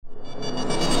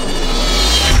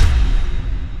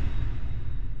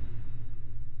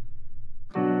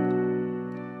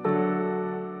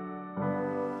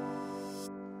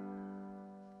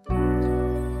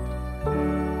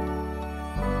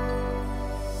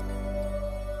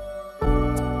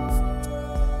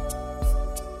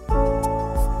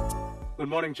Good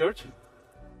morning, church.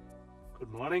 Good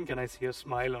morning. Can I see a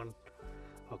smile on?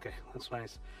 Okay, that's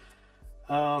nice.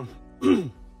 Um,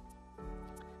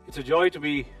 it's a joy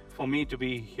for me to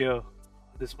be here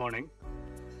this morning.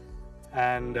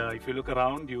 And if you look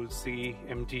around, you'll see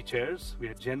empty chairs. We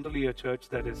are generally a church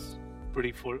that is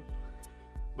pretty full,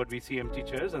 but we see empty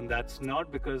chairs, and that's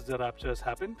not because the rapture has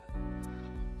happened,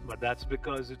 but that's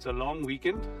because it's a long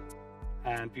weekend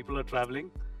and people are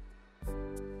traveling.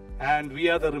 And we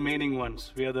are the remaining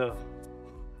ones. We are the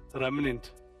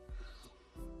remnant.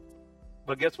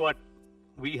 But guess what?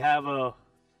 We have a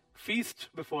feast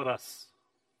before us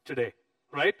today,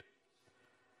 right?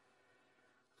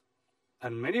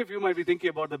 And many of you might be thinking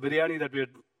about the biryani that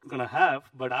we're going to have,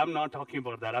 but I'm not talking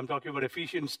about that. I'm talking about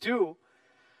Ephesians 2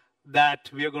 that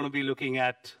we are going to be looking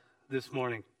at this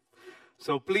morning.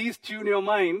 So please tune your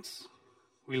minds.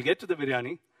 We'll get to the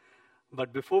biryani.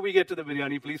 But before we get to the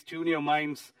biryani, please tune your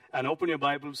minds and open your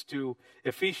Bibles to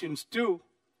Ephesians 2.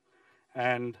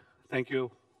 And thank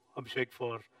you, Abhishek,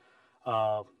 for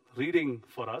reading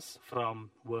for us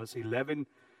from verse 11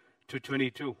 to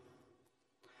 22.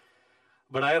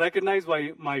 But I recognize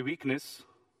my weakness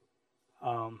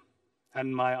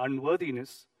and my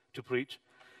unworthiness to preach.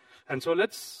 And so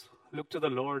let's look to the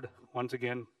Lord once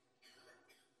again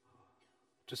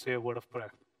to say a word of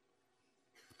prayer.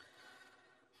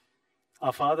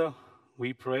 Our Father,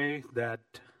 we pray that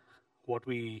what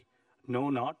we know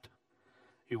not,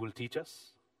 you will teach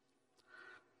us.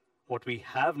 What we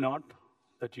have not,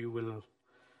 that you will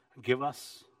give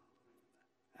us.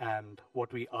 And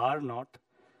what we are not,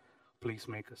 please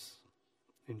make us.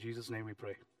 In Jesus' name we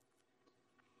pray.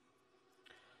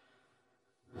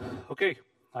 Okay,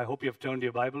 I hope you have turned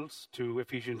your Bibles to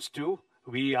Ephesians 2.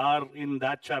 We are in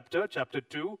that chapter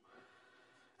 2.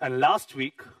 And last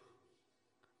week,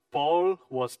 Paul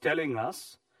was telling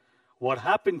us what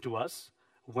happened to us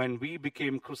when we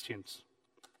became Christians.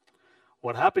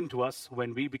 What happened to us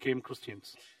when we became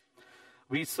Christians.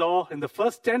 We saw in the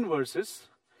first 10 verses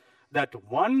that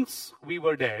once we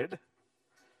were dead,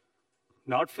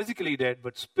 not physically dead,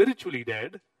 but spiritually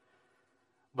dead,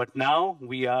 but now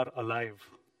we are alive.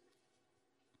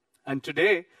 And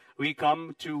today we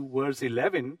come to verse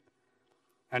 11,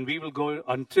 and we will go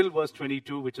until verse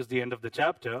 22, which is the end of the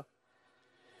chapter.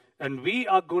 And we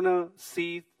are going to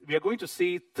see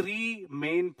three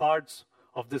main parts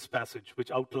of this passage,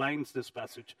 which outlines this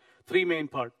passage. Three main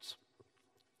parts.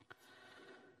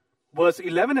 Verse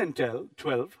 11 and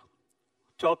 12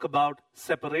 talk about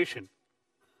separation,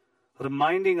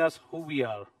 reminding us who we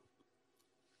are.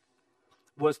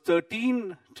 Verse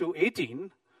 13 to 18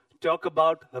 talk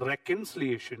about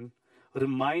reconciliation,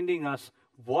 reminding us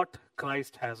what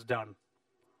Christ has done.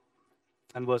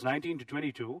 And verse 19 to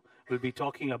 22 will be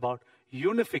talking about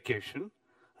unification,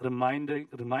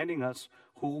 reminding us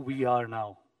who we are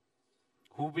now.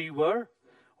 Who we were,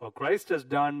 what Christ has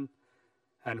done,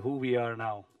 and who we are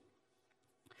now.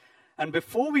 And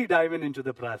before we dive into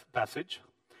the passage,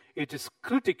 it is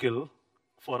critical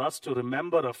for us to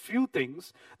remember a few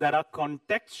things that are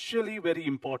contextually very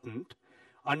important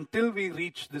until we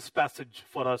reach this passage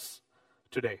for us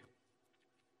today.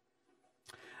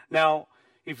 Now,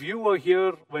 if you were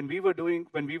here when we were going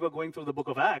through the book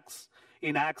of Acts,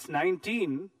 in Acts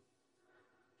 19,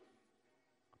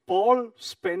 Paul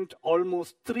spent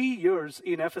almost 3 years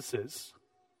in Ephesus,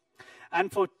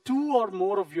 and for 2 or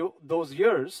more of those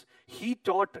years, he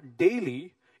taught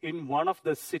daily in one of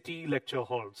the city lecture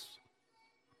halls.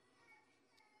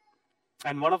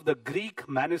 And one of the Greek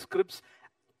manuscripts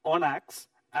on Acts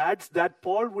adds that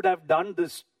Paul would have done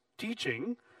this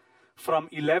teaching from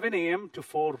 11 a.m. to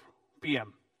 4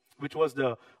 p.m., which was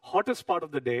the hottest part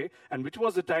of the day, and which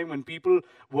was the time when people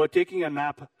were taking a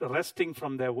nap, resting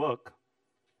from their work.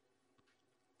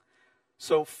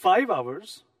 So 5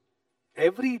 hours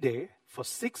every day for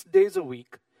 6 days a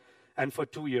week and for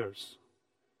 2 years.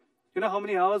 You know how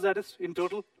many hours that is in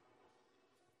total?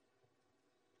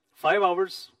 5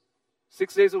 hours,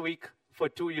 6 days a week for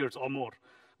 2 years or more.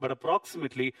 But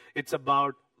approximately, it's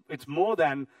more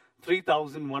than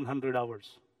 3,100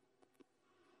 hours.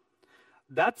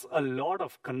 That's a lot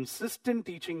of consistent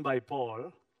teaching by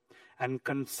Paul and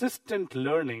consistent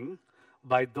learning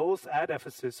by those at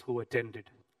Ephesus who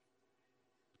attended.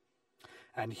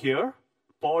 And here,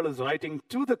 Paul is writing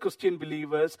to the Christian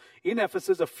believers in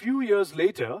Ephesus a few years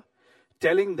later,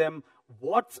 telling them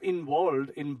what's involved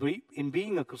in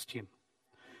being a Christian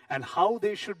and how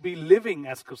they should be living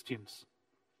as Christians.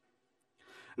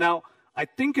 Now, I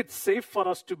think it's safe for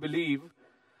us to believe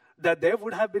that there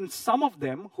would have been some of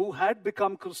them who had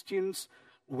become Christians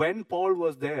when Paul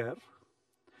was there,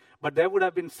 but there would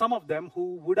have been some of them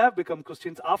who would have become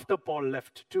Christians after Paul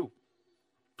left too.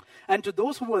 And to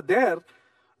those who were there,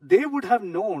 they would have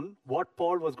known what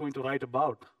Paul was going to write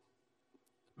about,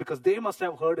 because they must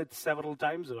have heard it several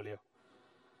times earlier.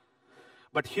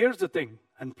 But here's the thing,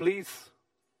 and please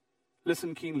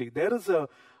listen keenly. There is a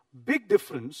big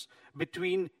difference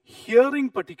between hearing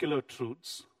particular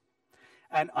truths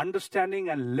and understanding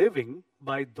and living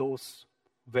by those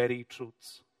very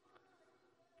truths.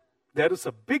 There is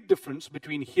a big difference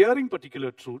between hearing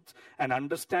particular truths and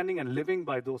understanding and living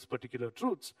by those particular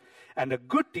truths. And a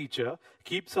good teacher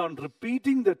keeps on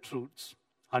repeating the truths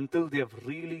until they have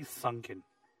really sunk in.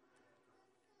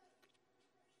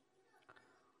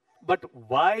 But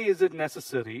why is it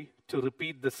necessary to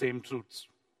repeat the same truths?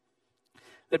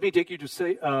 Let me take you to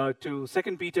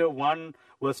 2 Peter 1,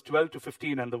 verse 12 to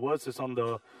 15, and the verse is on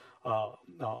the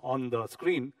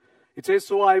screen. It says,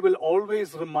 "So I will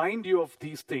always remind you of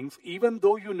these things, even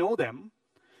though you know them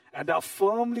and are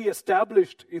firmly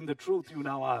established in the truth you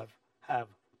now have.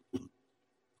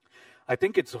 I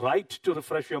think it's right to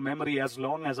refresh your memory as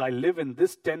long as I live in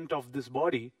this tent of this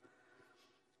body."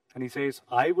 And he says,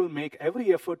 "I will make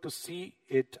every effort to see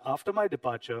it after my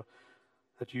departure,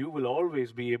 that you will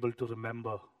always be able to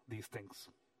remember these things."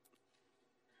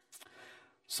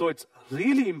 So it's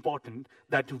really important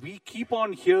that we keep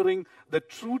on hearing the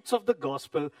truths of the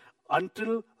gospel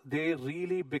until they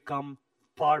really become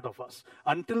part of us,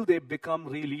 until they become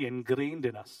really ingrained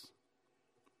in us.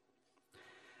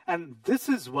 And this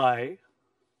is why,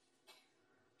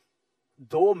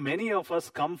 though many of us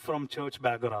come from church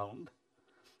background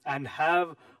and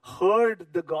have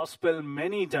heard the gospel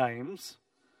many times,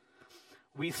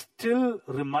 we still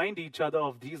remind each other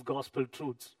of these gospel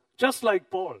truths, just like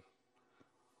Paul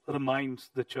reminds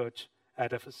the church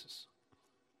at Ephesus.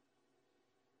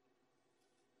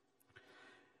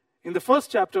 In the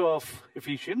first chapter of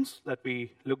Ephesians that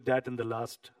we looked at in the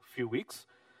last few weeks,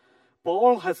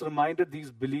 Paul has reminded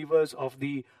these believers of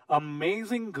the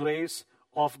amazing grace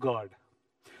of God.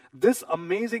 This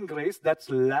amazing grace that's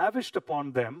lavished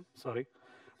upon them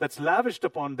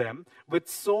with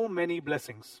so many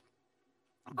blessings.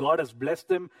 God has blessed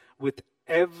them with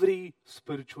every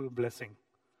spiritual blessing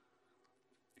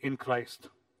in Christ.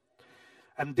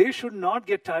 And they should not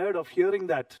get tired of hearing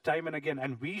that time and again.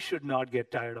 And we should not get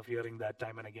tired of hearing that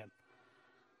time and again.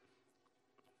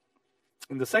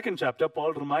 In the second chapter,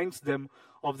 Paul reminds them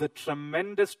of the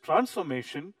tremendous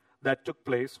transformation that took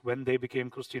place when they became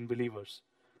Christian believers,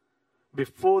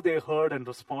 before they heard and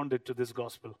responded to this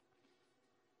gospel.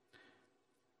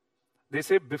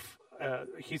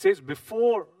 He says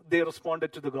before they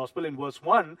responded to the gospel, in verse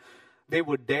 1, they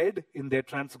were dead in their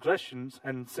transgressions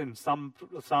and sins. Some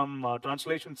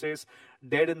translation says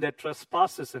dead in their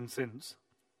trespasses and sins.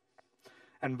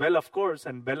 And well, of course,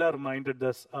 and Bella reminded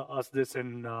us this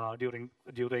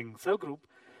during cell group,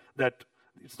 that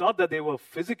it's not that they were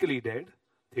physically dead,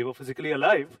 they were physically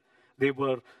alive, they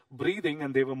were breathing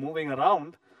and they were moving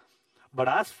around. But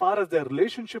as far as their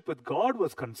relationship with God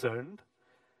was concerned,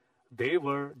 they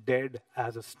were dead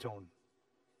as a stone.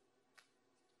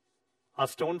 Are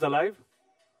stones alive?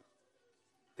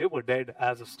 They were dead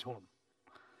as a stone.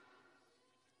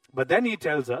 But then he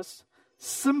tells us,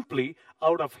 simply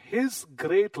out of his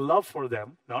great love for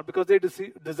them, not because they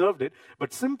deserved it,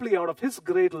 but simply out of his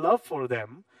great love for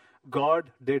them,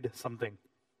 God did something.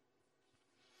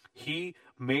 He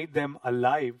made them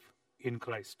alive in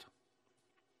Christ.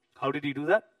 How did he do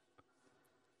that?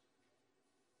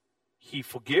 He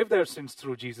forgave their sins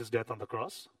through Jesus' death on the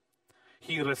cross.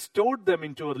 He restored them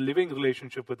into a living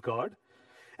relationship with God.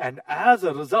 And as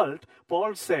a result,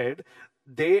 Paul said,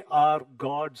 they are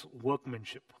God's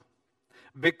workmanship.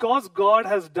 Because God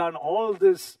has done all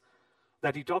this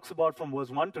that he talks about from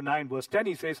verse 1 to 9, verse 10,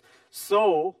 he says,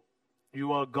 so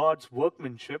you are God's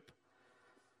workmanship,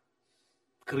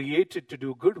 created to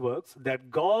do good works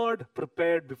that God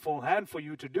prepared beforehand for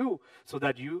you to do, so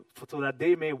that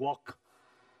they may walk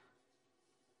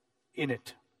in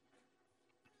it.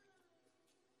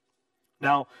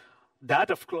 Now,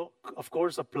 that of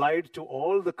course applied to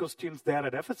all the Christians there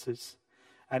at Ephesus,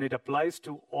 and it applies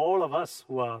to all of us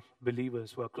who are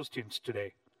believers, who are Christians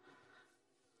today.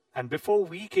 And before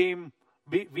we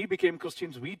became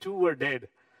Christians, we too were dead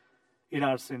in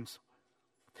our sins.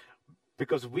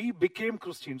 Because we became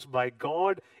Christians by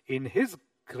God in his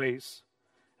grace,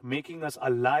 making us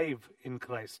alive in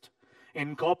Christ,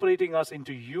 incorporating us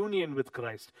into union with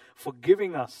Christ,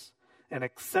 forgiving us and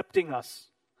accepting us.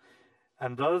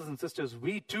 And brothers and sisters,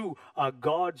 we too are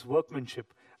God's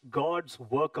workmanship, God's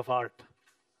work of art,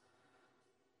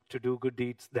 to do good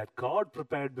deeds that God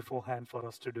prepared beforehand for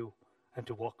us to do and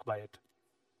to walk by it.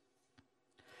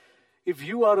 If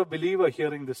you are a believer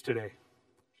hearing this today,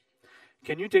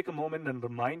 can you take a moment and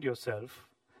remind yourself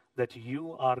that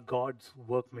you are God's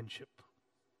workmanship?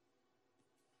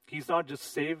 He's not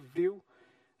just saved you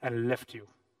and left you,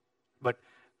 but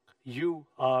you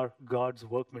are God's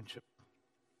workmanship.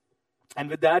 And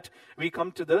with that, we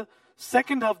come to the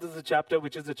second half of the chapter,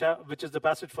 which is the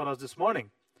passage for us this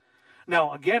morning.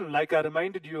 Now, again, like I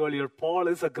reminded you earlier, Paul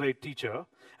is a great teacher,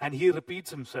 and he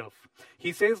repeats himself.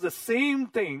 He says the same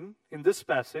thing in this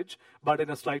passage, but in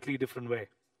a slightly different way.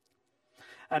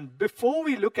 And before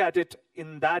we look at it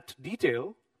in that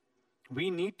detail, we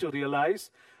need to realize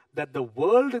that the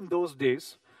world in those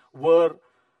days were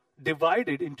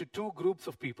divided into two groups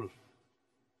of people.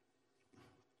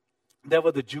 There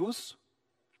were the Jews,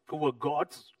 who were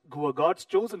God's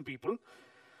chosen people.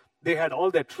 They had all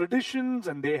their traditions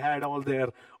and they had all their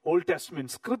Old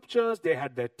Testament scriptures. They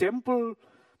had their temple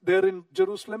there in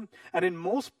Jerusalem. And in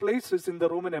most places in the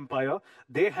Roman Empire,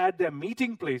 they had their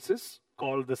meeting places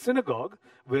called the synagogue,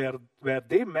 where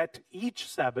they met each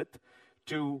Sabbath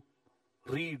to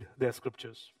read their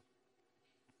scriptures.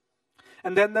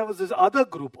 And then there was this other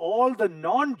group. All the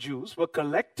non-Jews were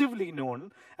collectively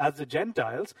known as the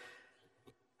Gentiles.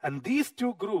 And these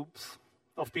two groups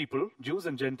of people, Jews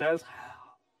and Gentiles,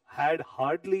 had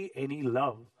hardly any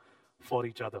love for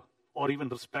each other or even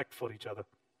respect for each other.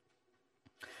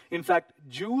 In fact,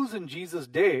 Jews in Jesus'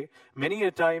 day many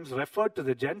a times referred to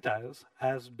the Gentiles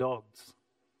as dogs.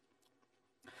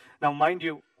 Now, mind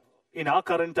you, in our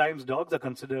current times, dogs are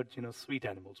considered, sweet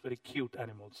animals, very cute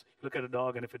animals. You look at a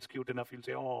dog, and if it's cute enough, you'll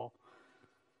say, oh.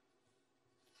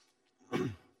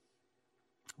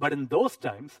 But in those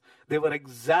times, they were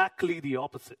exactly the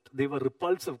opposite. They were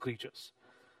repulsive creatures.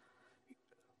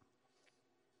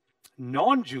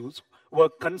 Non-Jews were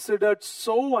considered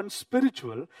so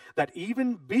unspiritual that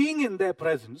even being in their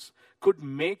presence could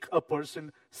make a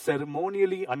person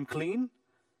ceremonially unclean.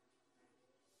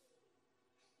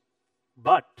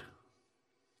 But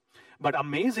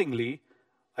amazingly,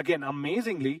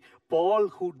 Paul,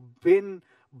 who'd been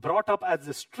brought up as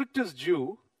the strictest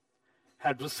Jew,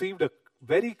 had received a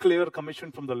very clear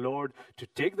commission from the Lord to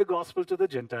take the gospel to the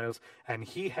Gentiles, and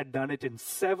he had done it in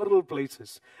several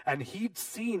places. And he'd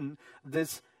seen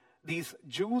these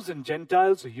Jews and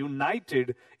Gentiles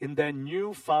united in their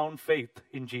newfound faith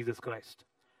in Jesus Christ.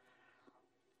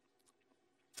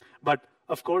 But,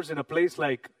 of course, in a place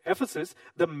like Ephesus,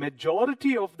 the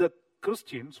majority of the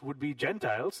Christians would be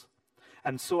Gentiles.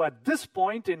 And so at this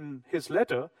point in his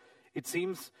letter, it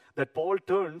seems that Paul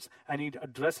turns and he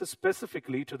addresses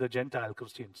specifically to the Gentile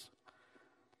Christians.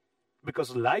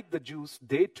 Because like the Jews,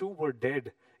 they too were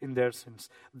dead in their sins.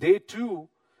 They too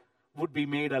would be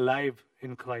made alive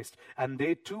in Christ. And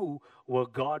they too were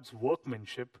God's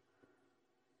workmanship.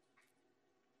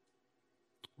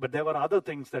 But there were other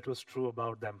things that was true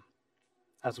about them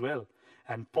as well.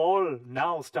 And Paul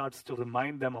now starts to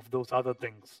remind them of those other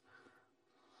things.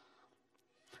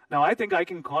 Now, I think I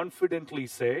can confidently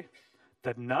say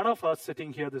that none of us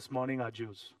sitting here this morning are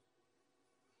Jews.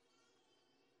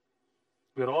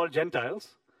 We're all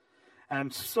Gentiles.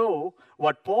 And so,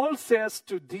 what Paul says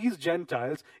to these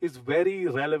Gentiles is very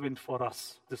relevant for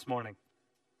us this morning.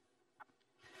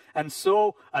 And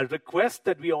so, I request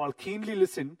that we all keenly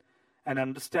listen and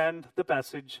understand the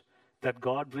passage that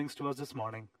God brings to us this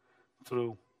morning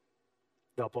through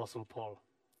the Apostle Paul.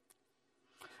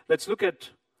 Let's look at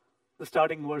the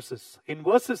starting verses. In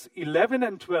verses 11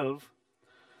 and 12,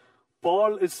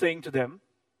 Paul is saying to them,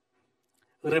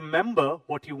 remember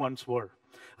what you once were.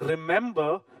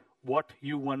 Remember what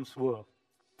you once were.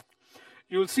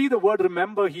 You'll see the word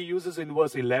remember he uses in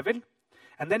verse 11,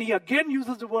 and then he again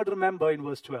uses the word remember in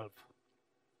verse 12.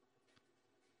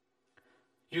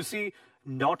 You see,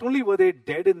 not only were they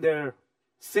dead in their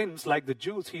sins like the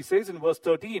Jews, he says in verse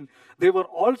 13, they were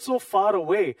also far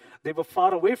away. They were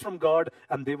far away from God,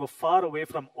 and they were far away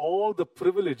from all the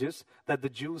privileges that the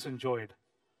Jews enjoyed.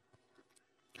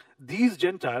 These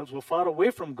Gentiles were far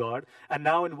away from God, and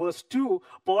now in verse 2,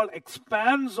 Paul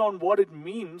expands on what it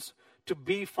means to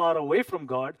be far away from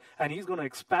God, and he's going to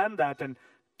expand that and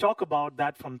talk about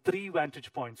that from three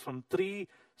vantage points, from three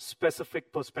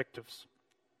specific perspectives.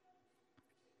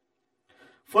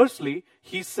 Firstly,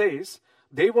 he says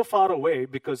they were far away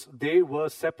because they were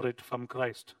separate from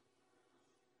Christ.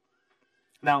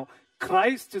 Now,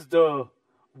 Christ is the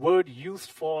word used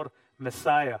for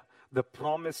Messiah, the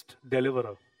promised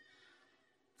deliverer.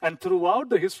 And throughout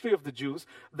the history of the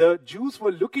Jews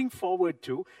were looking forward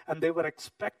to and they were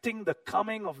expecting the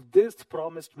coming of this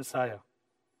promised Messiah.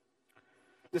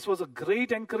 This was a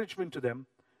great encouragement to them,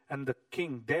 and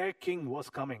their king was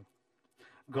coming.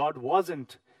 God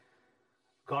wasn't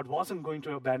going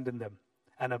to abandon them,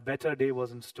 and a better day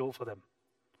was in store for them.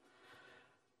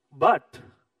 But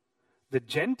the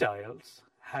Gentiles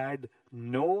had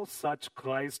no such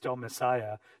Christ or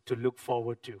Messiah to look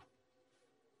forward to.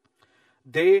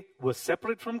 They were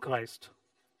separate from Christ.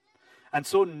 And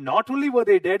so not only were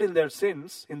they dead in their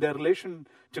sins, in their relation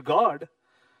to God,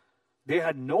 they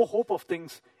had no hope of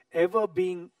things ever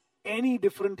being any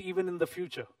different even in the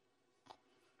future.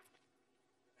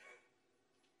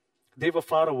 They were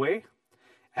far away,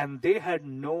 and they had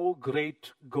no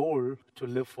great goal to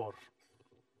live for.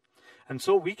 And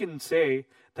so we can say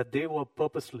that they were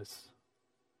purposeless.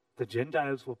 The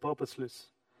Gentiles were purposeless.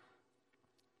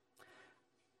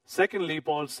 Secondly,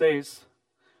 Paul says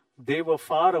they were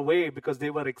far away because they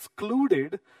were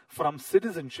excluded from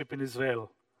citizenship in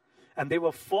Israel. And they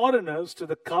were foreigners to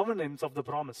the covenants of the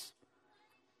promise.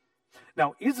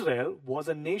 Now, Israel was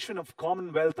a nation of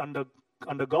commonwealth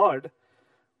under God,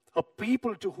 a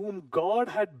people to whom God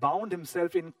had bound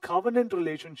himself in covenant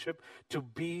relationship to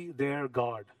be their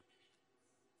God,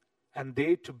 and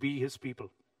they to be his people.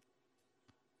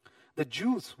 The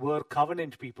Jews were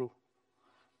covenant people.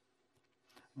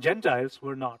 Gentiles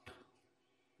were not.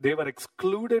 They were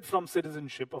excluded from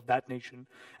citizenship of that nation,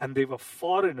 and they were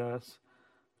foreigners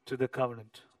to the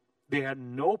covenant. They had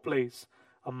no place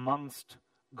amongst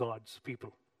God's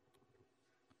people.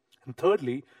 And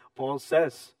thirdly, Paul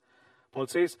says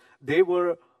they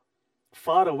were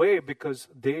far away because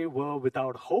they were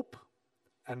without hope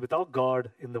and without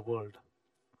God in the world.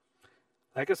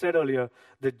 Like I said earlier,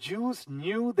 the Jews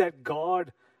knew that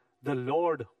God, the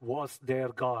Lord, was their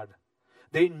God.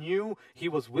 They knew he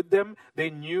was with them. They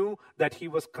knew that he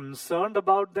was concerned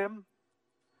about them.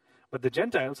 But the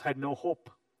Gentiles had no hope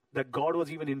that God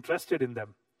was even interested in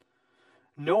them.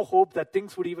 No hope that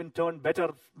things would even turn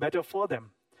better for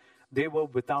them. They were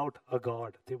without a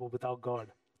God. They were without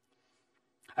God.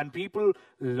 And people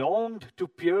longed to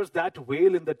pierce that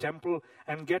veil in the temple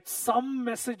and get some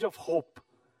message of hope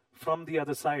from the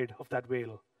other side of that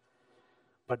veil.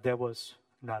 But there was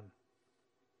none.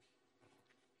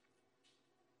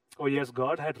 Oh yes,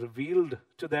 God had revealed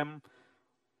to them,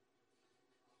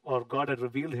 or God had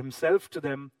revealed himself to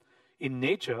them in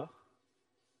nature,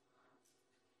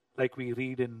 like we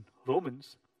read in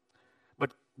Romans.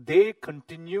 But they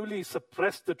continually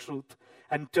suppressed the truth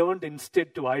and turned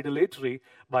instead to idolatry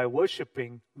by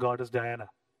worshipping goddess Diana.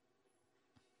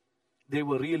 They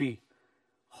were really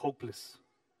hopeless.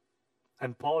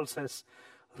 And Paul says,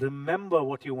 remember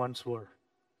what you once were.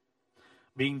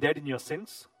 Being dead in your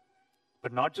sins,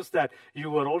 but not just that,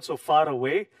 you were also far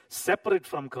away, separate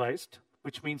from Christ,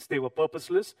 which means they were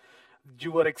purposeless.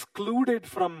 You were excluded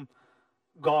from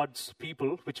God's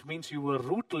people, which means you were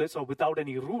rootless or without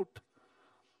any root.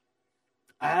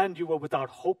 And you were without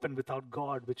hope and without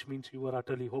God, which means you were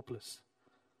utterly hopeless.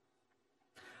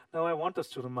 Now I want us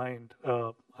to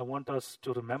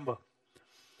remember,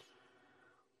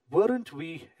 weren't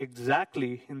we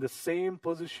exactly in the same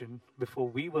position before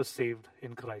we were saved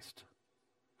in Christ?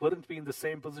 Weren't we in the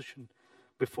same position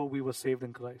before we were saved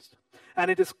in Christ? And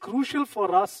it is crucial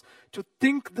for us to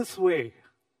think this way,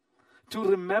 to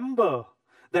remember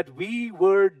that we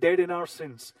were dead in our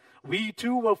sins. We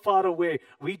too were far away.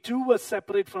 We too were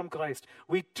separate from Christ.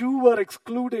 We too were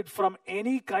excluded from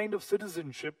any kind of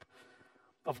citizenship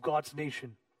of God's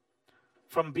nation,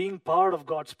 from being part of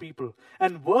God's people.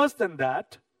 And worse than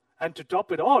that, and to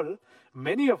top it all,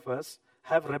 many of us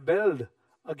have rebelled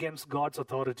against God's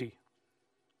authority.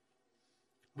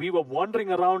 We were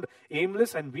wandering around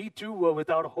aimless, and we too were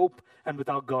without hope and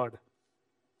without God.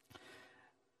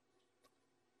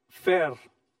 Fair.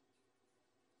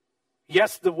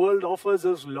 Yes, the world offers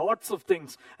us lots of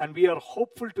things, and we are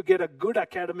hopeful to get a good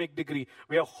academic degree.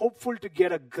 We are hopeful to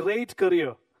get a great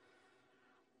career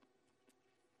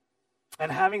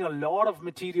and having a lot of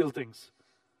material things.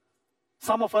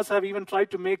 Some of us have even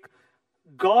tried to make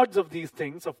gods of these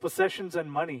things, of possessions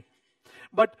and money.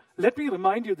 But let me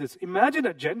remind you this. Imagine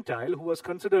a Gentile who was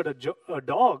considered a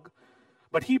dog,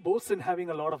 but he boasts in having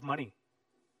a lot of money.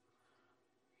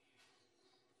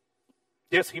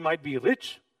 Yes, he might be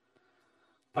rich,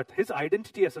 but his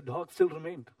identity as a dog still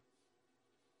remained.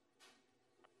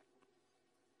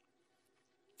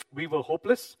 We were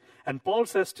hopeless, and Paul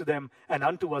says to them and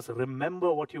unto us,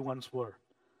 remember what you once were.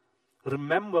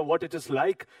 Remember what it is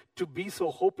like to be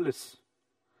so hopeless.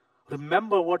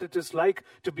 Remember what it is like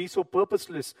to be so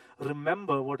purposeless.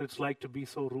 Remember what it's like to be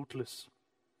so rootless.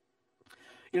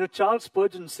 Charles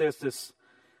Spurgeon says this,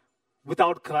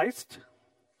 without Christ,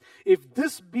 if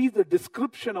this be the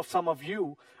description of some of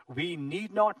you, we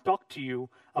need not talk to you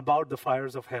about the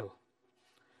fires of hell.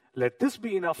 Let this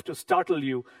be enough to startle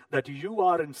you that you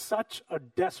are in such a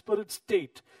desperate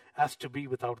state as to be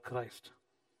without Christ.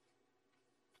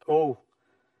 Oh,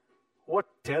 what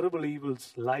terrible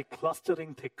evils lie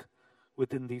clustering thick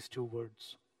within these two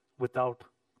words, without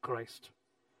Christ.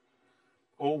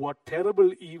 Oh, what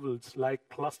terrible evils lie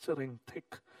clustering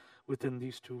thick within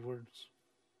these two words.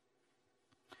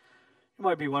 You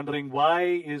might be wondering, why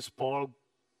is Paul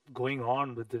going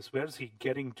on with this? Where is he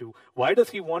getting to? Why does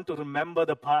he want to remember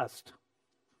the past?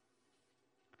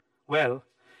 Well,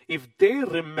 if they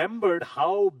remembered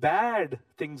how bad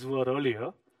things were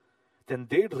earlier, then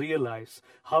they'd realize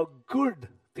how good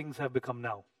things have become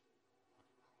now.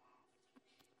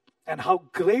 And how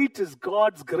great is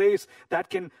God's grace that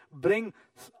can bring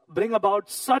about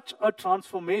such a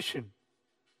transformation.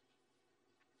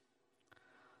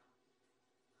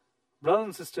 Brothers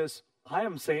and sisters, I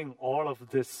am saying all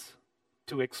of this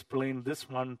to explain this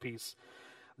one piece.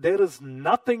 There is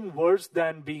nothing worse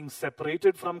than being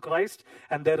separated from Christ,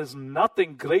 and there is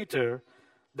nothing greater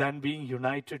than being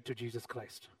united to Jesus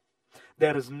Christ.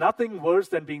 There is nothing worse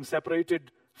than being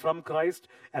separated from Christ,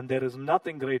 and there is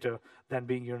nothing greater than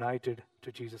being united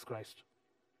to Jesus Christ.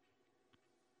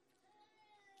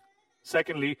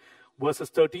 Secondly, verses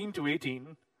 13 to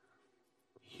 18,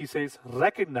 he says,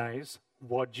 recognize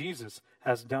what Jesus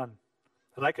has done.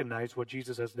 Recognize what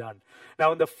Jesus has done.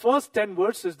 Now, in the first 10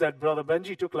 verses that Brother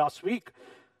Benji took last week,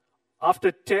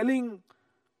 after telling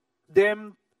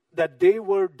them that they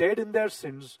were dead in their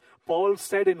sins, Paul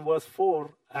said in verse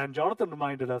 4, and Jonathan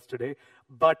reminded us today,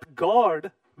 but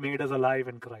God made us alive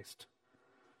in Christ.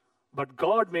 But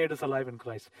God made us alive in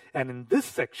Christ. And in this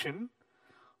section,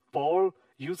 Paul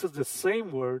uses the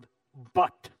same word,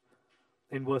 but,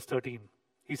 in verse 13.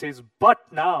 He says,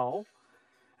 but now,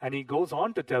 and he goes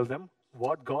on to tell them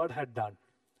what God had done.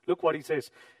 Look what he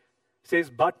says. He says,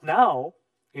 but now,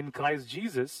 in Christ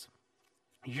Jesus,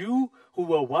 you who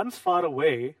were once far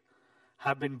away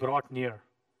have been brought near.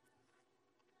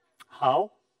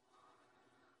 How?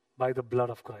 By the blood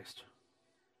of Christ.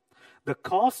 The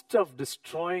cost of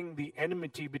destroying the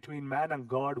enmity between man and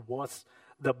God was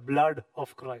the blood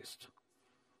of Christ.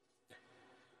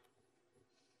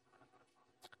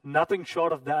 Nothing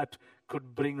short of that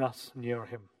could bring us near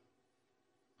him.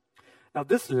 Now,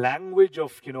 this language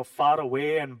of, far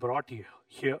away and brought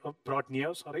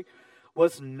near,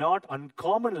 was not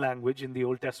uncommon language in the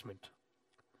Old Testament.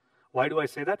 Why do I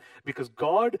say that? Because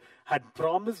God had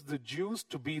promised the Jews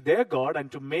to be their God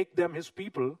and to make them his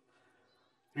people.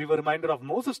 We were reminded of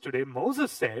Moses today.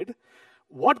 Moses said,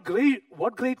 what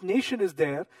great nation is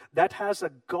there that has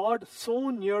a God so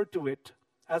near to it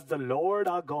as the Lord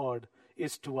our God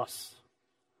is to us?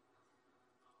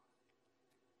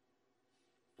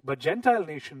 But Gentile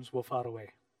nations were far away.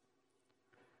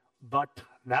 But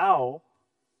now,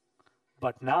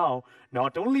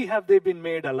 not only have they been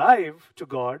made alive to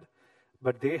God,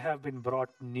 but they have been brought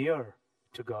near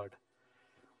to God.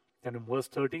 And in verse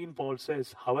 13, Paul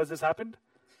says, how has this happened?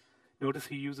 Notice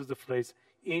he uses the phrase,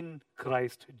 in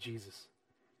Christ Jesus.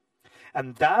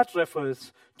 And that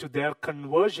refers to their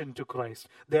conversion to Christ,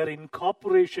 their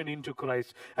incorporation into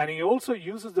Christ. And he also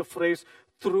uses the phrase,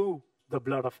 through the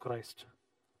blood of Christ.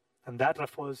 And that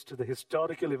refers to the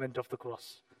historical event of the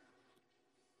cross.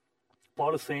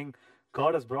 Paul is saying,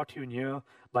 God has brought you near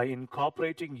by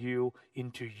incorporating you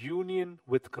into union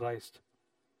with Christ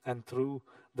and through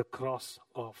the cross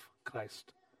of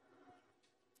Christ.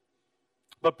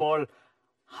 But Paul,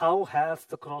 how has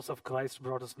the cross of Christ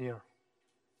brought us near?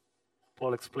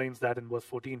 Paul explains that in verse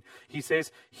 14. He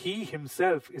says, he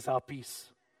himself is our peace,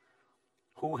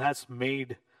 who has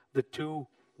made the two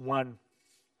one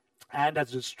and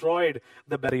has destroyed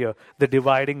the barrier, the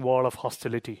dividing wall of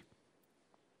hostility.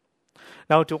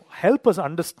 Now, to help us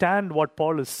understand what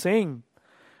Paul is saying,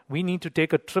 we need to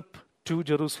take a trip to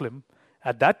Jerusalem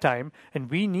at that time,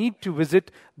 and we need to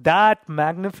visit that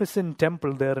magnificent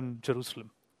temple there in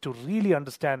Jerusalem to really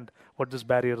understand what this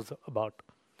barrier is about.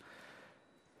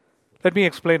 Let me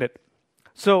explain it.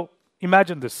 So,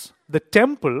 imagine this. The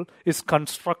temple is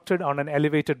constructed on an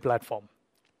elevated platform.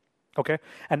 Okay?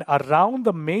 And around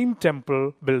the main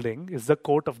temple building is the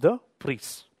court of the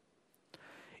priests.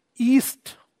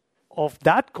 East of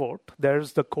that court, there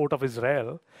is the court of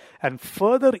Israel, and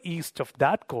further east of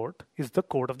that court is the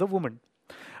court of the women.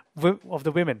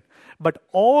 But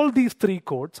all these three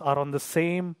courts are on the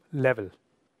same level.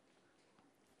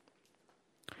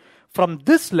 From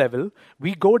this level,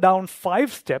 we go down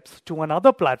 5 steps to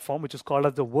another platform, which is called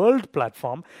as the world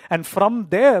platform. And from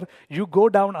there, you go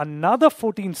down another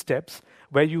 14 steps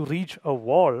where you reach a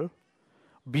wall,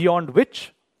 beyond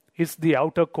which is the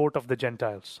outer court of the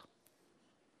Gentiles.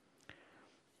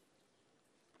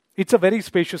 It's a very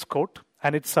spacious court,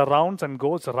 and it surrounds and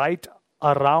goes right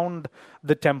around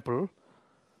the temple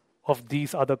of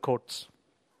these other courts.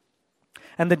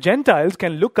 And the Gentiles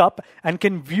can look up and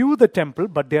can view the temple,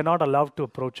 but they are not allowed to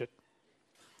approach it.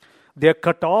 They are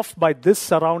cut off by this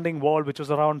surrounding wall, which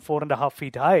was around 4.5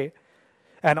 feet high.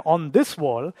 And on this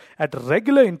wall, at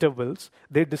regular intervals,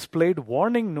 they displayed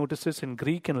warning notices in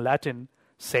Greek and Latin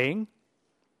saying,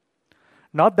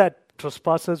 not that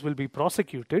trespassers will be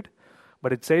prosecuted,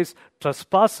 but it says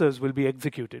trespassers will be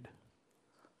executed.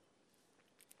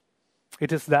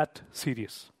 It is that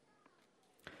serious.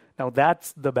 Now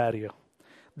that's the barrier.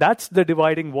 That's the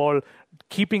dividing wall,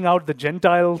 keeping out the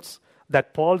Gentiles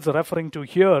that Paul's referring to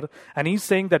here. And he's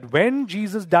saying that when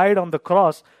Jesus died on the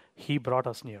cross, he brought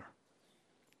us near.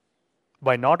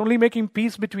 By not only making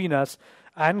peace between us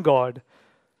and God,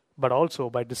 but also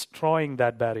by destroying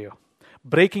that barrier,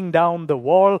 breaking down the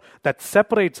wall that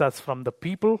separates us from the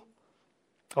people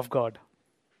of God.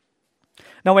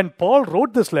 Now, when Paul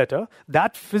wrote this letter,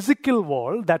 that physical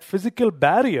wall, that physical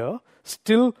barrier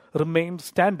still remained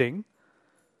standing.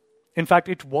 In fact,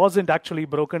 it wasn't actually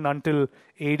broken until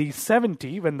AD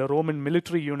 70 when the Roman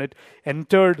military unit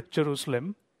entered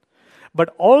Jerusalem.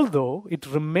 But although it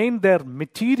remained there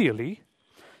materially,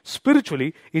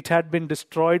 spiritually, it had been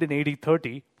destroyed in AD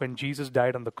 30 when Jesus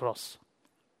died on the cross.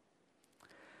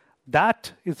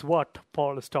 That is what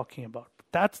Paul is talking about.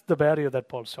 That's the barrier that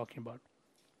Paul's talking about.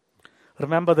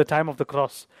 Remember the time of the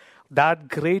cross. That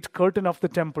great curtain of the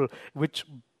temple which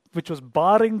was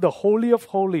barring the Holy of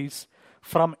Holies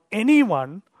from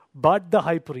anyone but the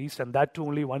high priest, and that too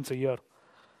only once a year.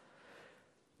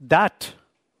 That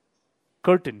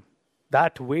curtain,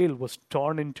 that veil was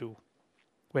torn into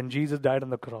when Jesus died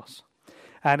on the cross.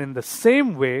 And in the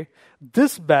same way,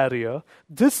 this barrier,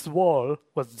 this wall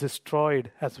was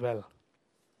destroyed as well.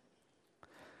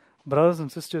 Brothers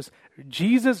and sisters,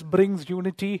 Jesus brings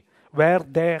unity where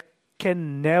there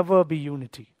can never be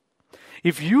unity.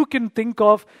 If you can think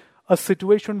of a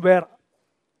situation where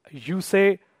you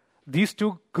say these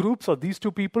two groups or these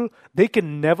two people, they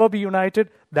can never be united,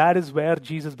 that is where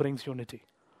Jesus brings unity.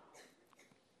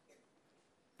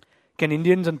 Can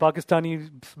Indians and Pakistanis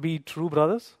be true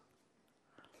brothers?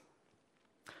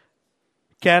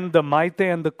 Can the Maite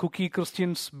and the Kuki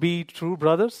Christians be true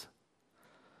brothers?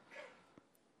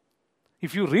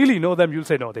 If you really know them, you'll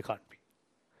say, no, they can't be.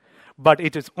 But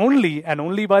it is only and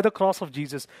only by the cross of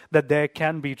Jesus that there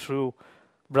can be true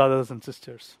brothers and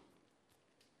sisters.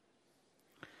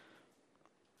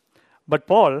 But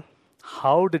Paul,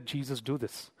 how did Jesus do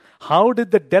this? How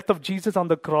did the death of Jesus on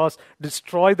the cross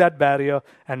destroy that barrier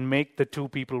and make the two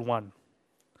people one?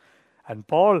 And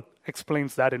Paul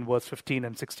explains that in verse 15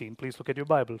 and 16. Please look at your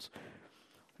Bibles.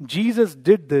 Jesus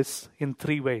did this in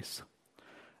 3 ways.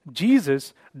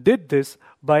 Jesus did this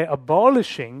by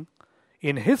abolishing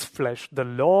in his flesh the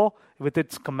law with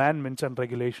its commandments and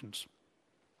regulations.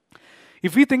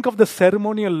 If we think of the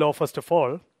ceremonial law, first of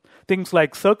all, things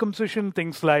like circumcision,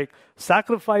 things like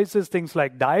sacrifices, things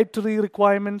like dietary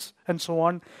requirements, and so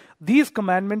on, these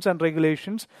commandments and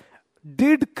regulations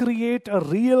did create a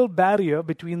real barrier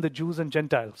between the Jews and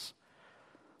Gentiles.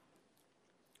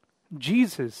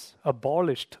 Jesus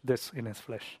abolished this in his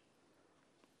flesh.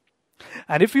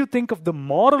 And if you think of the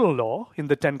moral law in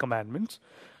the 10 Commandments,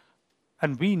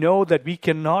 and we know that we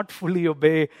cannot fully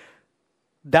obey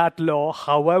that law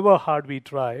however hard we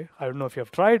try. I don't know if you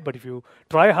have tried, but if you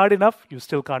try hard enough, you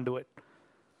still can't do it.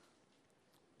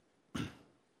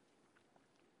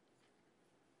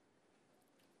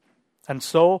 And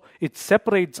so it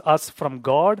separates us from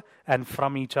God and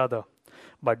from each other.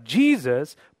 But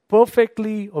Jesus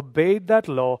perfectly obeyed that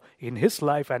law in his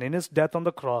life and in his death on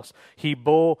the cross. He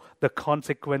bore the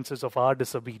consequences of our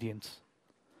disobedience.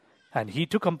 And he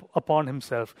took upon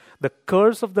himself the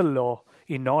curse of the law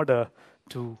in order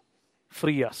to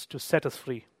free us, to set us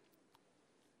free.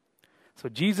 So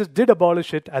Jesus did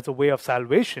abolish it as a way of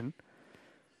salvation.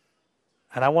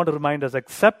 And I want to remind us,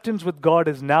 acceptance with God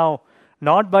is now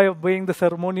not by obeying the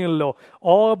ceremonial law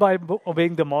or by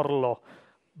obeying the moral law,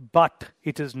 but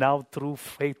it is now through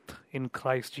faith in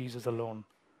Christ Jesus alone.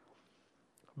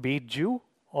 Be it Jew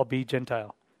or be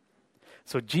Gentile.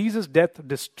 So Jesus' death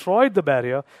destroyed the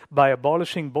barrier by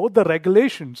abolishing both the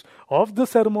regulations of the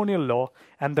ceremonial law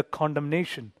and the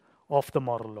condemnation of the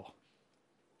moral law.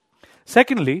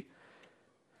 Secondly,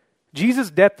 Jesus'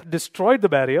 death destroyed the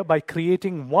barrier by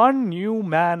creating one new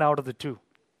man out of the two.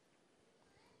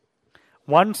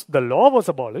 Once the law was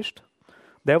abolished,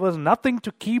 there was nothing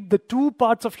to keep the two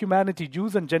parts of humanity,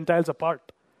 Jews and Gentiles,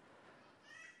 apart.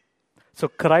 So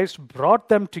Christ brought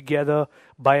them together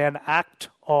by an act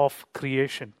of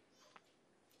creation.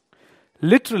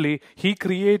 Literally, he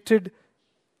created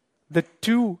the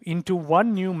two into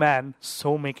one new man,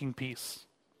 so making peace.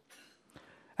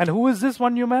 And who is this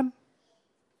one new man?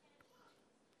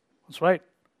 That's right.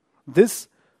 This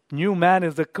new man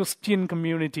is the Christian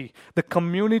community, the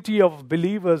community of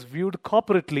believers viewed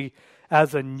corporately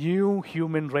as a new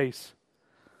human race,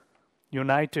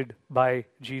 united by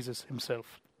Jesus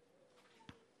himself.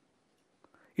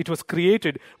 It was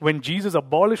created when Jesus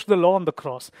abolished the law on the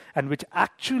cross, and which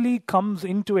actually comes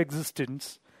into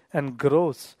existence and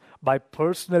grows by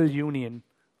personal union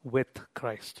with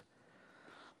Christ.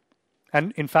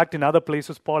 And in fact, in other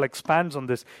places, Paul expands on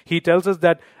this. He tells us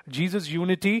that Jesus'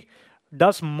 unity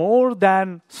does more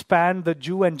than span the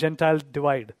Jew and Gentile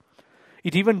divide.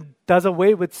 It even does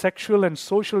away with sexual and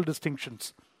social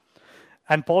distinctions.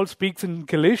 And Paul speaks in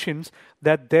Galatians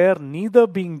that there neither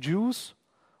being Jews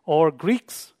or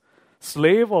Greeks,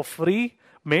 slave or free,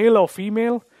 male or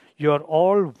female, you are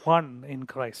all one in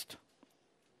Christ.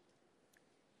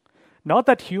 Not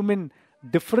that human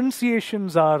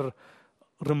differentiations are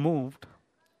removed,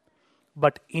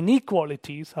 but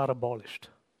inequalities are abolished.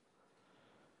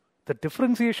 The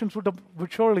differentiations would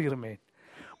surely remain.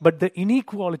 But the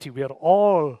inequality, we are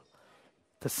all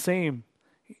the same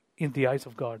in the eyes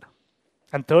of God.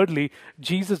 And thirdly,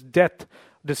 Jesus' death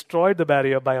destroyed the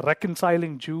barrier by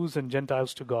reconciling Jews and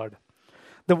Gentiles to God.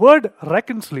 The word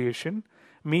reconciliation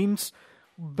means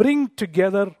bring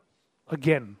together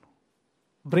again.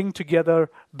 Bring together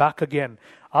back again.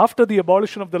 After the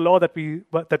abolition of the law that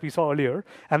we saw earlier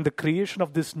and the creation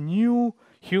of this new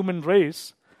human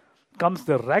race comes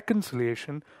the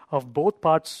reconciliation of both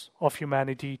parts of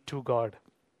humanity to God.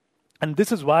 And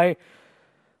this is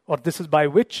by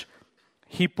which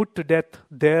he put to death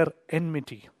their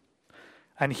enmity.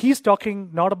 And he's talking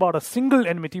not about a single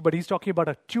enmity, but he's talking about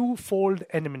a twofold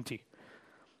enmity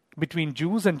between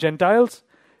Jews and Gentiles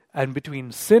and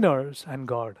between sinners and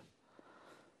God.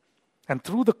 And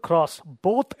through the cross,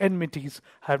 both enmities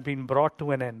have been brought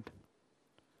to an end.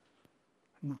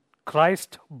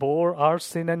 Christ bore our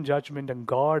sin and judgment, and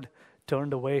God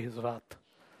turned away his wrath.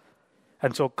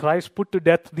 And so Christ put to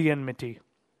death the enmity.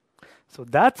 So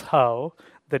that's how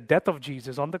the death of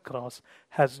Jesus on the cross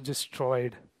has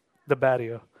destroyed the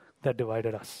barrier that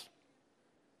divided us.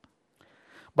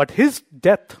 But his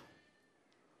death,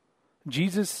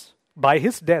 by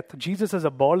his death, Jesus has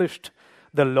abolished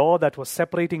the law that was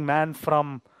separating man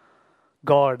from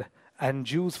God and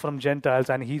Jews from Gentiles,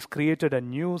 and he's created a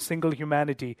new single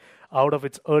humanity out of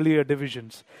its earlier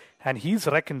divisions. And he's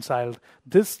reconciled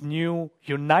this new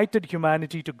united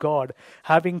humanity to God,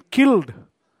 having killed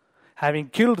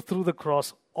through the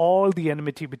cross all the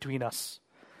enmity between us.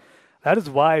 That is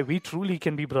why we truly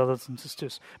can be brothers and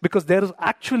sisters, because there is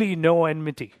actually no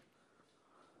enmity.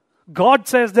 God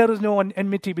says there is no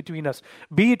enmity between us.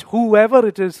 Be it whoever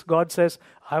it is, God says,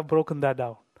 I've broken that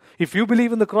down. If you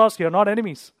believe in the cross, you're not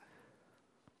enemies,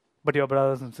 but you're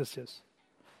brothers and sisters.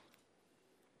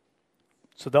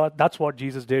 So that's what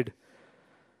Jesus did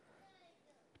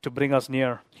to bring us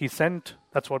near.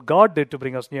 That's what God did to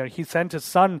bring us near. He sent his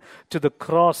Son to the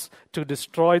cross to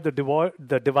destroy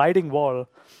the dividing wall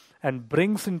and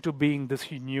brings into being this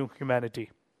new humanity.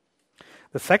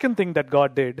 The second thing that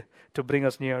God did to bring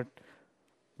us near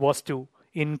was to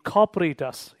incorporate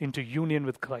us into union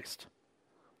with Christ.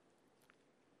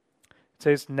 It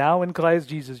says, now in Christ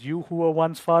Jesus, you who were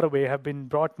once far away have been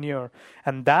brought near,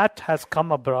 and that has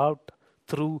come about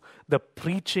through the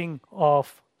preaching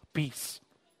of peace.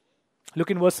 Look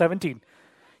in verse 17.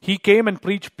 He came and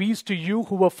preached peace to you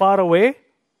who were far away,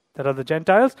 that are the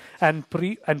Gentiles, and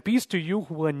peace to you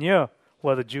who were near, who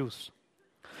are the Jews.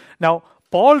 Now,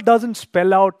 Paul doesn't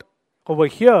spell out over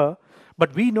here,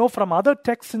 but we know from other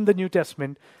texts in the New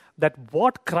Testament that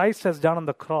what Christ has done on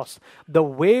the cross, the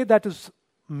way that is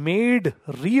made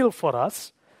real for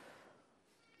us,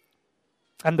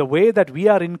 and the way that we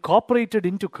are incorporated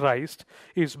into Christ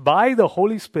is by the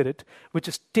Holy Spirit, which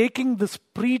is taking this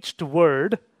preached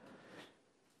word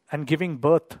and giving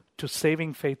birth to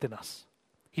saving faith in us.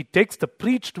 He takes the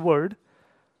preached word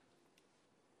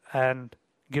and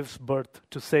gives birth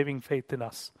to saving faith in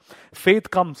us. Faith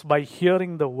comes by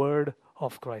hearing the word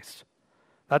of Christ.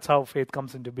 That's how faith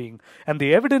comes into being. And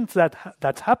the evidence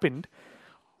that's happened,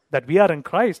 that we are in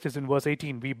Christ, is in verse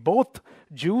 18. We both,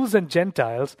 Jews and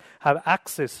Gentiles, have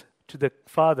access to the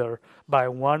Father by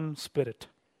one Spirit.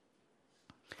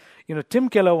 Tim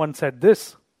Keller once said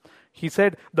this. He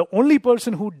said, the only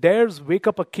person who dares wake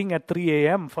up a king at 3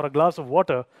 a.m. for a glass of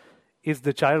water is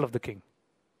the child of the king.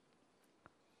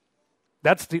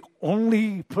 That's the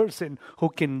only person who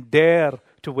can dare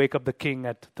to wake up the king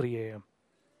at 3 a.m.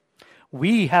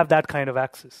 We have that kind of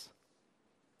access.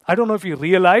 I don't know if you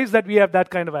realize that we have that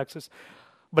kind of access,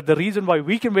 but the reason why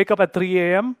we can wake up at 3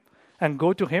 a.m. and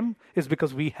go to him is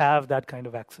because we have that kind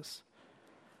of access.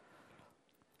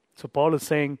 So Paul is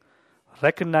saying,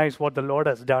 Recognize what the Lord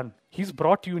has done. He's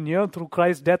brought you near through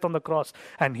Christ's death on the cross,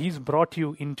 and He's brought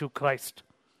you into Christ.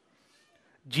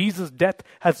 Jesus' death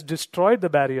has destroyed the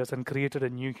barriers and created a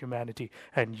new humanity,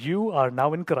 and you are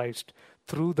now in Christ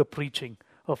through the preaching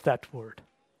of that word.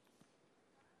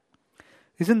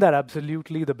 Isn't that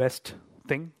absolutely the best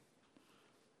thing?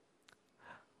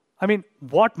 I mean,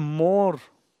 what more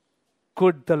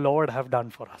could the Lord have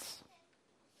done for us?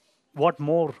 What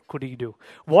more could He do?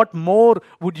 What more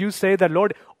would you say that,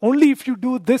 Lord, only if you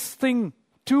do this thing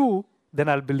too, then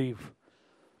I'll believe?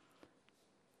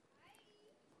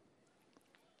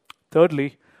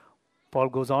 Thirdly, Paul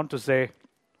goes on to say,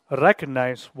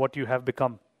 recognize what you have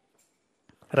become.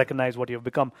 Recognize what you have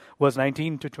become. Verse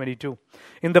 19 to 22.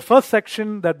 In the first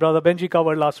section that Brother Benji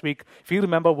covered last week, if you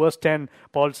remember verse 10,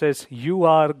 Paul says, you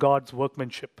are God's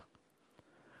workmanship.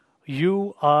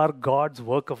 You are God's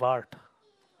work of art.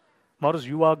 Morris,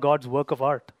 you are God's work of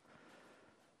art.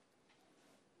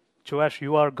 Joash,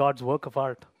 you are God's work of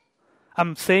art.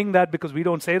 I'm saying that because we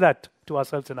don't say that to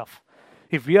ourselves enough.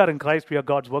 If we are in Christ, we are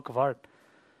God's work of art.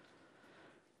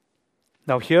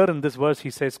 Now here in this verse,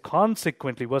 he says,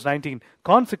 consequently, verse 19,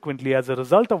 consequently, as a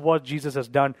result of what Jesus has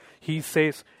done, he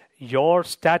says, your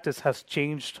status has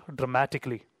changed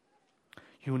dramatically.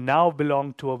 You now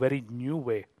belong to a very new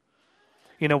way.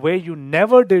 In a way you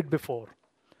never did before.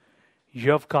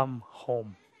 You have come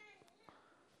home.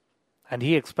 And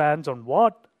he expands on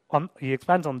he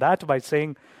expands on that by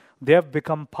saying they have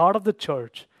become part of the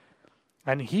church.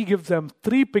 And he gives them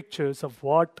 3 pictures of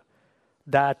what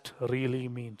that really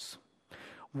means.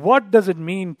 What does it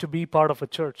mean to be part of a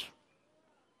church?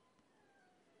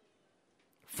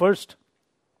 First,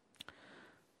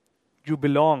 you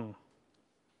belong.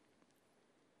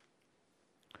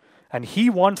 And he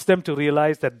wants them to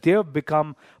realize that they have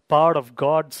become part of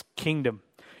God's kingdom.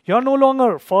 You're no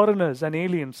longer foreigners and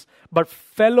aliens, but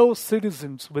fellow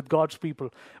citizens with God's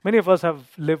people. Many of us have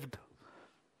lived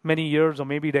many years or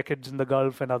maybe decades in the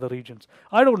Gulf and other regions.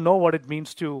 I don't know what it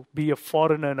means to be a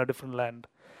foreigner in a different land.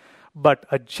 But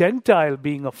a Gentile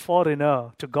being a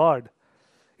foreigner to God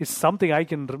is something I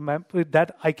can remember,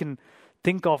 that I can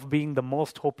think of being the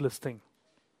most hopeless thing.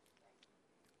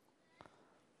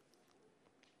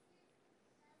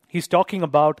 He's talking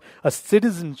about a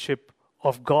citizenship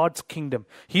of God's kingdom.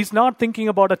 He's not thinking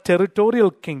about a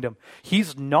territorial kingdom.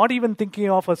 He's not even thinking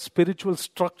of a spiritual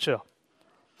structure.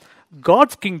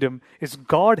 God's kingdom is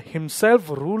God Himself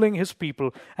ruling His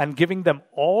people and giving them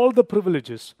all the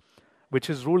privileges which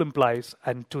His rule implies.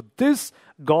 And to this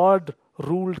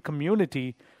God-ruled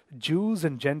community, Jews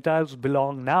and Gentiles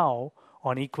belong now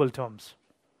on equal terms.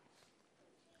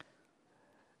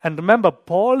 And remember,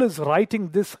 Paul is writing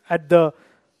this at the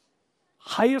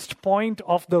highest point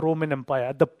of the Roman Empire,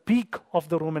 at the peak of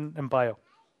the Roman Empire.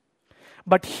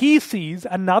 But he sees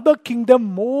another kingdom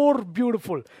more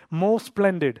beautiful, more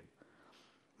splendid,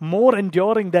 more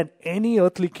enduring than any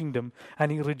earthly kingdom,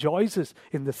 and he rejoices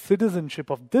in the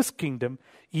citizenship of this kingdom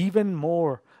even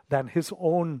more than his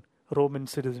own Roman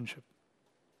citizenship.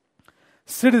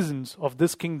 Citizens of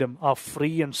this kingdom are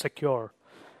free and secure,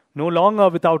 no longer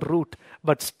without root,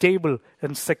 but stable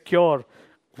and secure.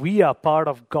 We are part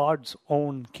of God's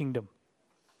own kingdom.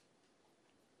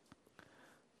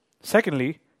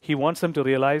 Secondly, he wants them to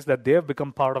realize that they have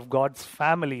become part of God's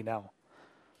family now.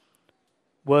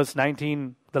 Verse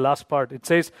 19, the last part, it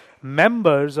says,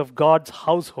 members of God's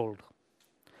household.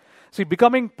 See,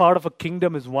 becoming part of a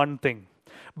kingdom is one thing,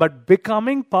 but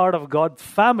becoming part of God's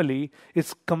family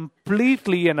is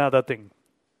completely another thing.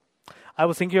 I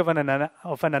was thinking of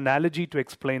an analogy to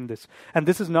explain this, and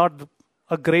this is not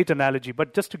a great analogy,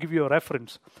 but just to give you a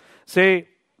reference. Say,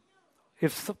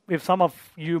 if some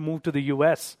of you move to the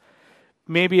US,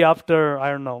 maybe after,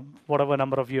 I don't know, whatever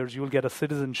number of years, you'll get a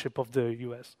citizenship of the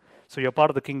US. So you're part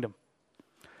of the kingdom.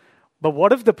 But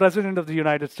what if the President of the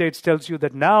United States tells you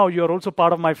that now you're also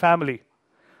part of my family?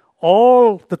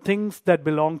 All the things that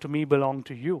belong to me belong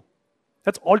to you.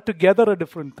 That's altogether a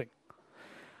different thing.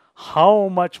 How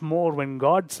much more when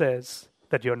God says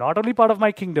that you're not only part of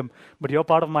my kingdom, but you're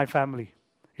part of my family.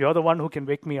 You're the one who can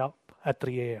wake me up at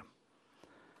 3 a.m.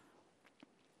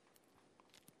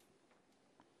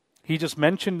 He just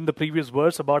mentioned in the previous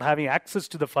verse about having access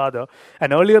to the Father.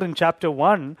 And earlier in chapter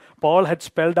 1, Paul had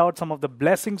spelled out some of the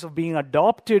blessings of being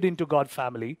adopted into God's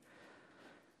family.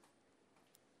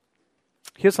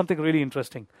 Here's something really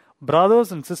interesting.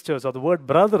 Brothers and sisters, or the word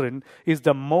brethren, is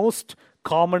the most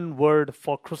common word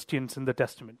for Christians in the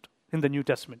Testament, in the New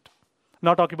Testament. I'm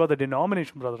not talking about the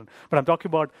denomination brethren, but I'm talking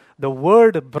about the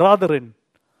word brethren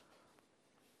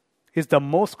is the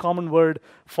most common word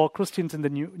for Christians in the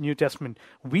New Testament.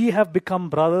 We have become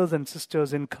brothers and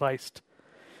sisters in Christ.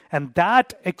 And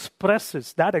that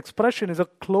expression is a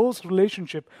close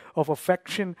relationship of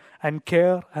affection and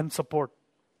care and support.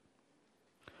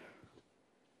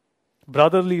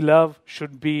 Brotherly love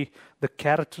should be the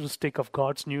characteristic of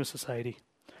God's new society.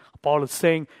 Paul is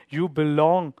saying you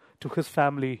belong to his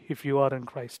family if you are in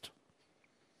Christ.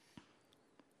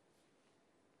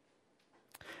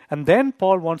 And then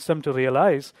Paul wants them to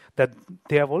realize that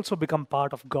they have also become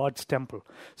part of God's temple.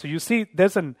 So you see,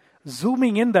 there's a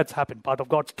zooming in that's happened. Part of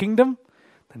God's kingdom,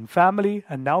 then family,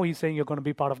 and now he's saying you're going to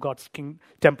be part of God's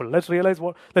temple.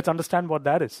 Let's understand what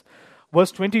that is.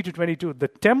 Verse 20 to 22, the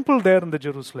temple there in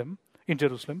Jerusalem,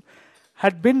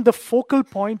 had been the focal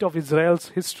point of Israel's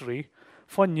history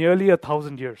for nearly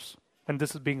 1,000 years when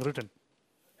this is being written.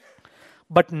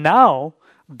 But now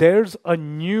there's a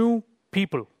new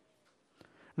people.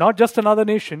 Not just another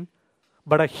nation,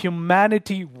 but a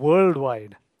humanity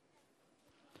worldwide.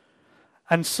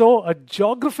 And so a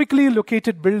geographically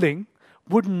located building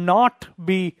would not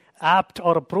be apt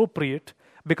or appropriate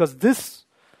because this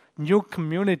new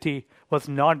community was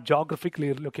not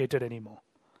geographically located anymore.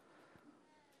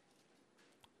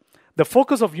 The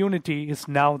focus of unity is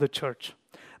now the church.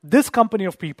 This company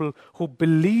of people who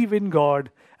believe in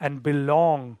God and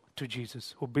belong to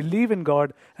Jesus. Who believe in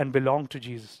God and belong to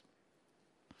Jesus.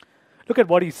 Look at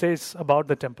what he says about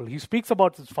the temple. He speaks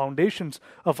about its foundations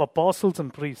of apostles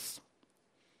and priests.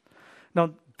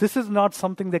 Now, this is not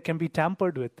something that can be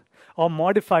tampered with or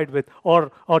modified with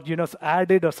or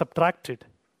added or subtracted.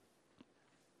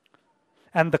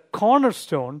 And the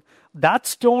cornerstone, that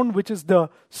stone which is the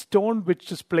stone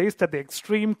which is placed at the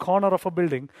extreme corner of a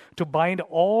building to bind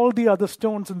all the other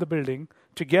stones in the building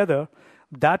together,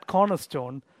 that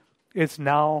cornerstone is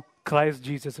now Christ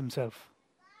Jesus himself.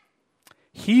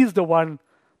 He's the one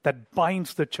that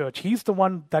binds the church. He's the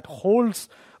one that holds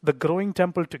the growing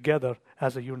temple together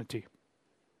as a unity.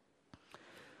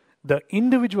 The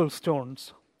individual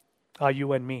stones are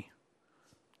you and me,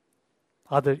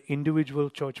 are the individual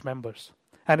church members.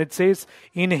 And it says,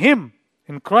 in him,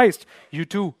 in Christ, you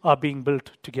two are being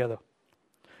built together.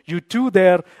 You two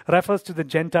there refers to the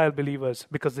Gentile believers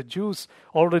because the Jews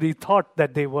already thought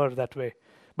that they were that way.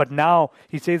 But now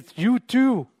he says, you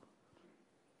two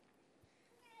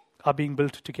are being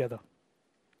built together.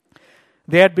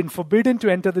 They had been forbidden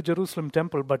to enter the Jerusalem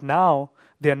temple, but now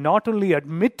they are not only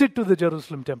admitted to the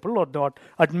Jerusalem temple or not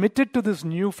admitted to this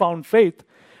newfound faith,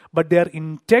 but they are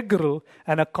integral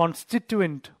and a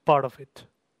constituent part of it.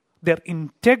 They are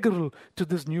integral to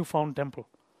this newfound temple.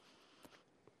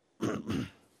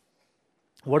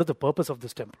 What is the purpose of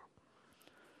this temple?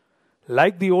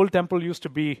 Like the old temple used to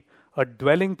be a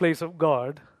dwelling place of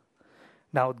God,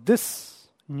 now this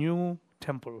new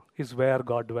temple is where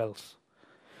God dwells.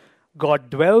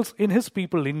 God dwells in his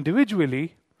people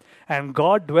individually, and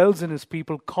God dwells in his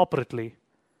people corporately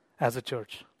as a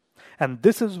church. And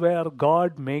this is where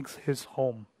God makes his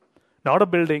home. Not a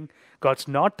building. God's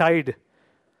not tied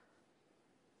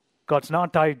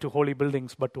to holy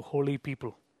buildings, but to holy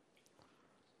people.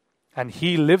 And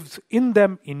he lives in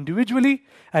them individually,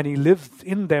 and he lives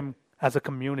in them as a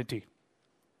community.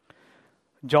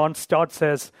 John Stott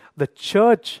says, the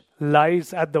church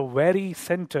lies at the very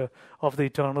center of the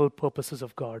eternal purposes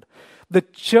of God. The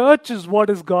church is what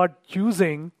is God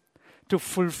using to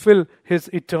fulfill his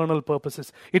eternal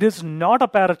purposes. It is not a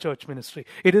parachurch ministry.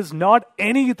 It is not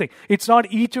anything. It's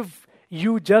not each of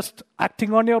you just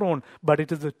acting on your own, but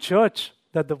it is the church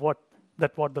that what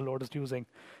the Lord is using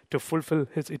to fulfill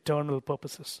his eternal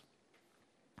purposes.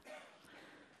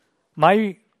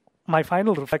 My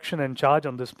final reflection and charge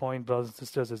on this point, brothers and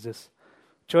sisters, is this.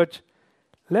 Church,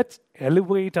 let's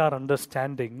elevate our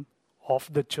understanding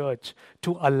of the church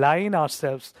to align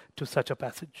ourselves to such a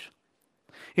passage.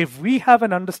 If we have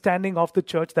an understanding of the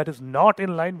church that is not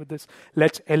in line with this,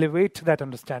 let's elevate that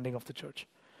understanding of the church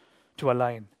to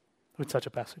align with such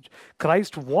a passage.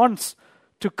 Christ wants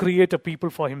to create a people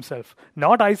for himself,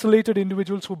 not isolated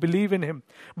individuals who believe in him,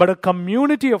 but a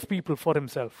community of people for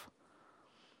himself.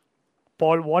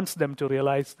 Paul wants them to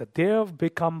realize that they have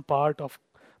become part of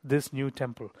this new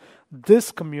temple,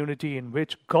 this community in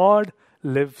which God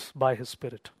lives by his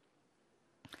Spirit.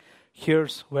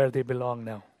 Here's where they belong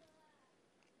now.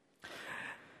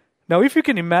 Now, if you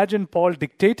can imagine Paul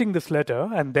dictating this letter,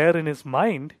 and there in his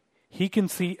mind, he can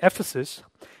see Ephesus,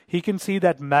 he can see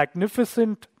that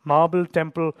magnificent marble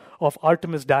temple of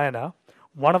Artemis Diana,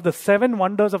 one of the 7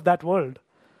 wonders of that world.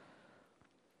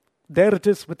 There it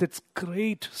is with its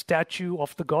great statue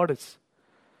of the goddess.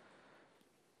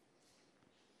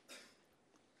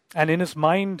 And in his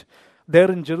mind,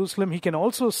 there in Jerusalem, he can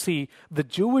also see the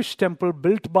Jewish temple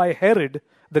built by Herod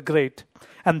the Great.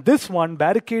 And this one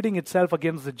barricading itself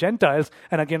against the Gentiles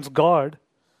and against God.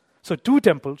 So 2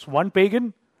 temples, one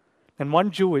pagan and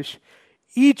one Jewish,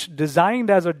 each designed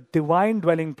as a divine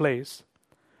dwelling place,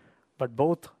 but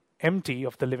both empty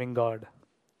of the living God.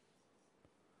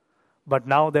 But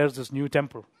now there's this new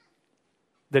temple,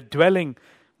 the dwelling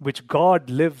which God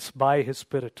lives by His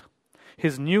Spirit.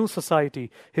 His new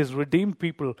society, His redeemed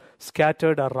people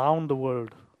scattered around the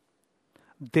world.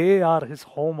 They are His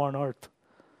home on earth.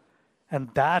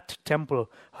 And that temple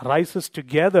rises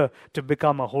together to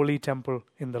become a holy temple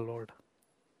in the Lord.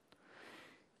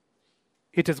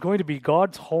 It is going to be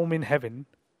God's home in heaven.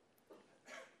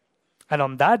 And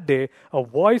on that day, a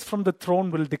voice from the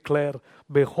throne will declare,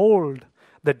 "Behold,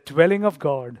 the dwelling of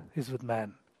God is with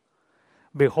man.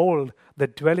 Behold, the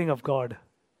dwelling of God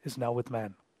is now with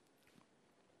man."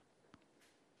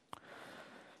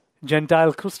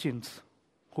 Gentile Christians,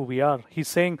 who we are, He's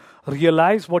saying,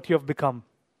 realize what you have become.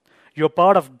 You're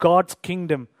part of God's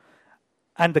kingdom,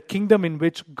 and the kingdom in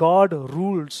which God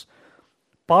rules,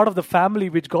 part of the family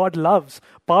which God loves,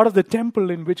 part of the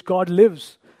temple in which God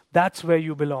lives. That's where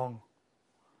you belong.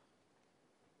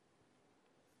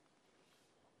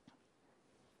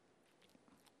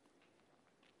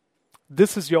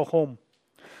 This is your home.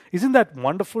 Isn't that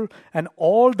wonderful? And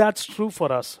all that's true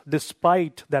for us,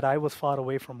 despite that I was far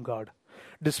away from God.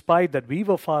 Despite that we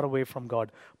were far away from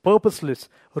God. Purposeless,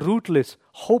 rootless,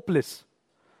 hopeless.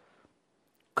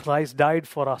 Christ died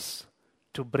for us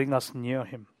to bring us near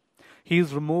Him.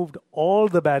 He's removed all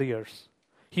the barriers.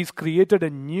 He's created a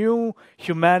new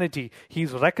humanity.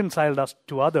 He's reconciled us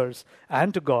to others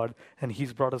and to God, and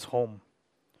He's brought us home,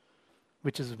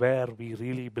 which is where we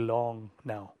really belong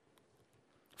now.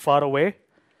 Far away,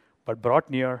 but brought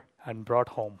near and brought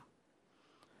home.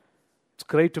 It's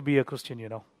great to be a Christian, you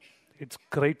know. It's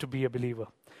great to be a believer.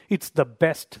 It's the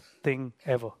best thing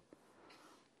ever.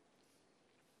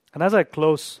 And as I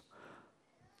close,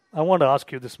 I want to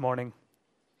ask you this morning,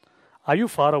 are you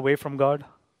far away from God?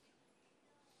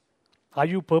 Are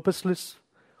you purposeless,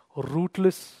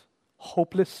 rootless,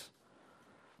 hopeless?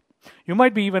 You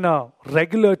might be even a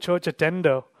regular church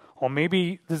attender, or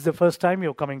maybe this is the first time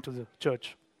you're coming to the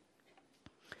church.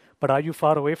 But are you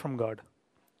far away from God?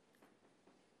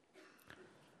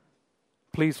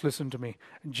 Please listen to me.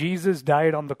 Jesus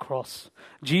died on the cross.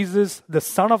 Jesus, the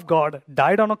Son of God,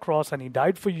 died on a cross, and He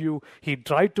died for you. He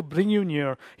died to bring you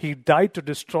near. He died to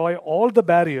destroy all the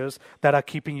barriers that are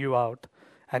keeping you out.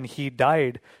 And He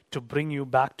died to bring you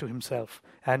back to Himself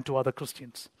and to other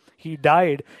Christians. He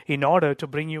died in order to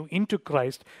bring you into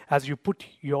Christ as you put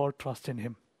your trust in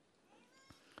Him.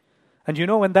 And you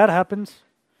know, when that happens,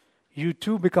 you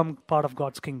too become part of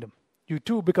God's kingdom. You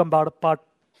too become part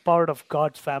of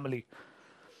God's family,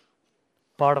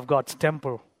 part of God's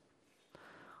temple.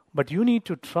 But you need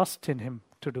to trust in Him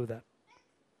to do that.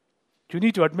 You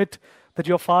need to admit that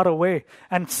you're far away.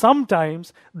 And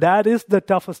sometimes that is the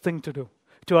toughest thing to do,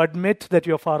 to admit that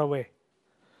you're far away.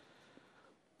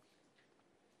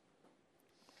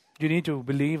 You need to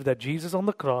believe that Jesus on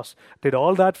the cross did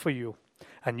all that for you.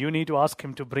 And you need to ask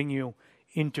Him to bring you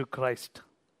into Christ.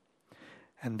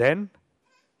 And then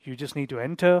you just need to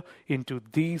enter into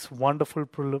these wonderful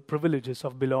privileges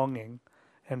of belonging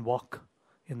and walk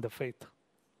in the faith.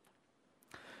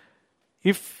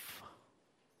 If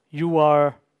you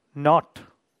are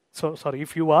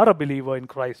if you are a believer in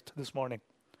Christ this morning,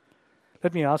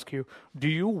 let me ask you, do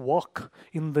you walk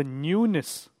in the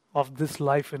newness of this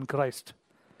life in Christ?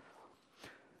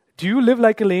 Do you live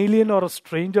like an alien or a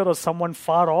stranger or someone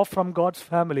far off from God's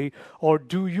family? Or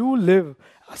do you live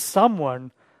as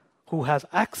someone who has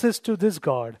access to this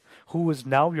God who is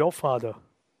now your Father?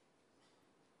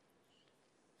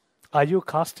 Are you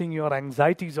casting your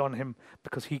anxieties on Him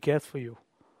because He cares for you?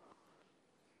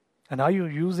 And are you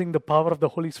using the power of the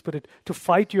Holy Spirit to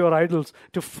fight your idols,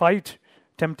 to fight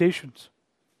temptations?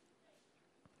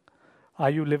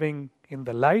 Are you living in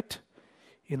the light,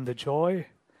 in the joy,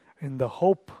 in the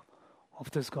hope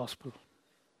of this gospel?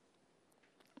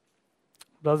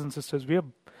 Brothers and sisters,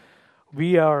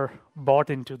 we are bought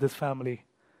into this family.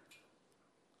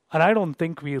 And I don't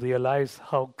think we realize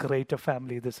how great a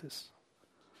family this is.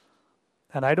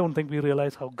 And I don't think we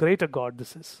realize how great a God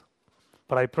this is.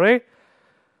 But I pray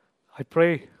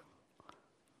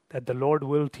that the Lord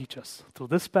will teach us through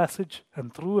this passage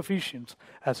and through Ephesians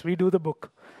as we do the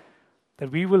book,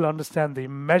 that we will understand the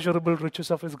immeasurable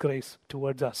riches of His grace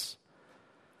towards us.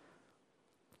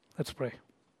 Let's pray.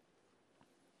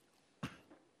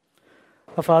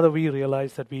 Our Father, we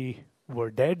realize that we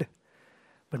were dead,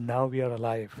 but now we are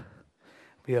alive.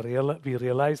 We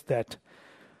realize that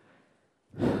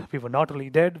We were not only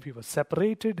dead, we were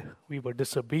separated, we were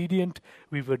disobedient,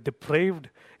 we were depraved,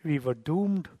 we were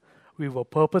doomed, we were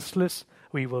purposeless,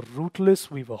 we were rootless,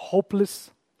 we were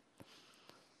hopeless.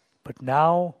 But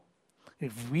now,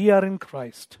 if we are in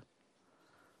Christ,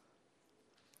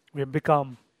 we have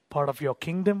become part of your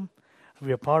kingdom,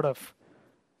 we are part of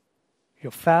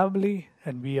your family,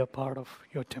 and we are part of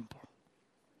your temple.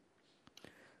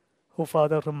 Oh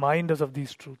Father, remind us of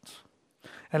these truths,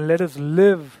 and let us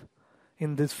live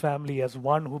in this family as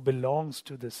one who belongs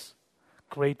to this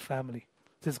great family,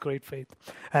 this great faith.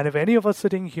 And if any of us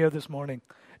sitting here this morning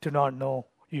do not know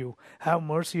you, have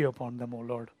mercy upon them, O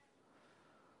Lord.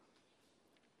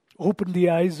 Open the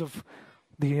eyes of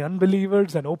the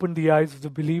unbelievers and open the eyes of the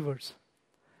believers.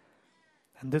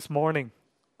 And this morning,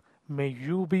 may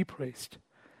you be praised,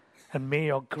 and may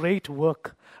your great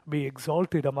work be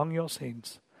exalted among your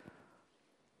saints.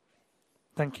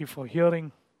 Thank you for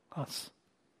hearing us.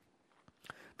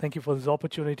 Thank you for this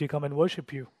opportunity to come and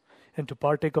worship you and to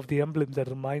partake of the emblem that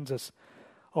reminds us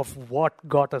of what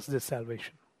got us this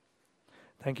salvation.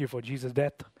 Thank you for Jesus'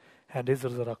 death and his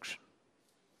resurrection.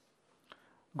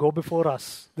 Go before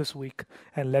us this week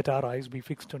and let our eyes be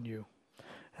fixed on you.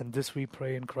 And this we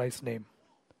pray in Christ's name.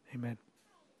 Amen.